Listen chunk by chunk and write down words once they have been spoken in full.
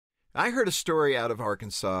I heard a story out of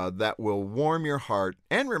Arkansas that will warm your heart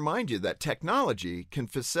and remind you that technology can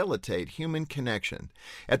facilitate human connection.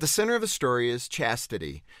 At the center of the story is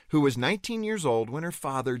Chastity, who was 19 years old when her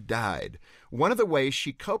father died. One of the ways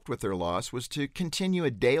she coped with her loss was to continue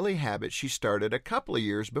a daily habit she started a couple of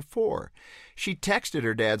years before. She texted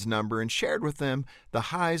her dad's number and shared with him the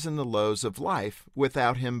highs and the lows of life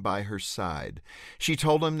without him by her side. She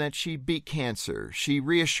told him that she beat cancer. She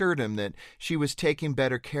reassured him that she was taking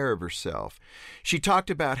better care of herself. She talked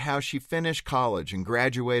about how she finished college and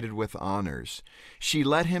graduated with honors. She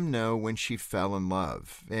let him know when she fell in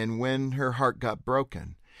love and when her heart got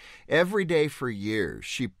broken. Every day for years,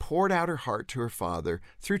 she poured out her heart to her father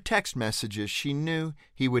through text messages she knew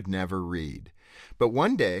he would never read. But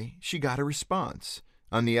one day, she got a response.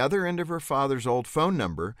 On the other end of her father's old phone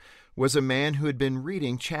number was a man who had been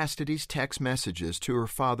reading Chastity's text messages to her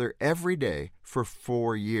father every day for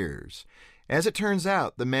 4 years. As it turns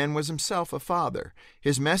out, the man was himself a father.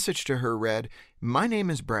 His message to her read, "My name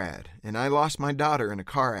is Brad, and I lost my daughter in a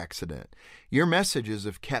car accident. Your messages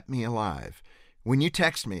have kept me alive. When you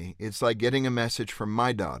text me, it's like getting a message from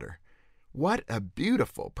my daughter." What a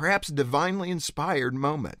beautiful, perhaps divinely inspired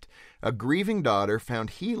moment. A grieving daughter found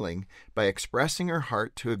healing by expressing her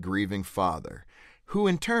heart to a grieving father, who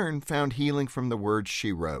in turn found healing from the words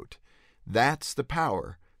she wrote. That's the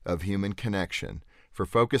power of human connection. For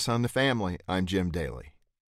Focus on the Family, I'm Jim Daly.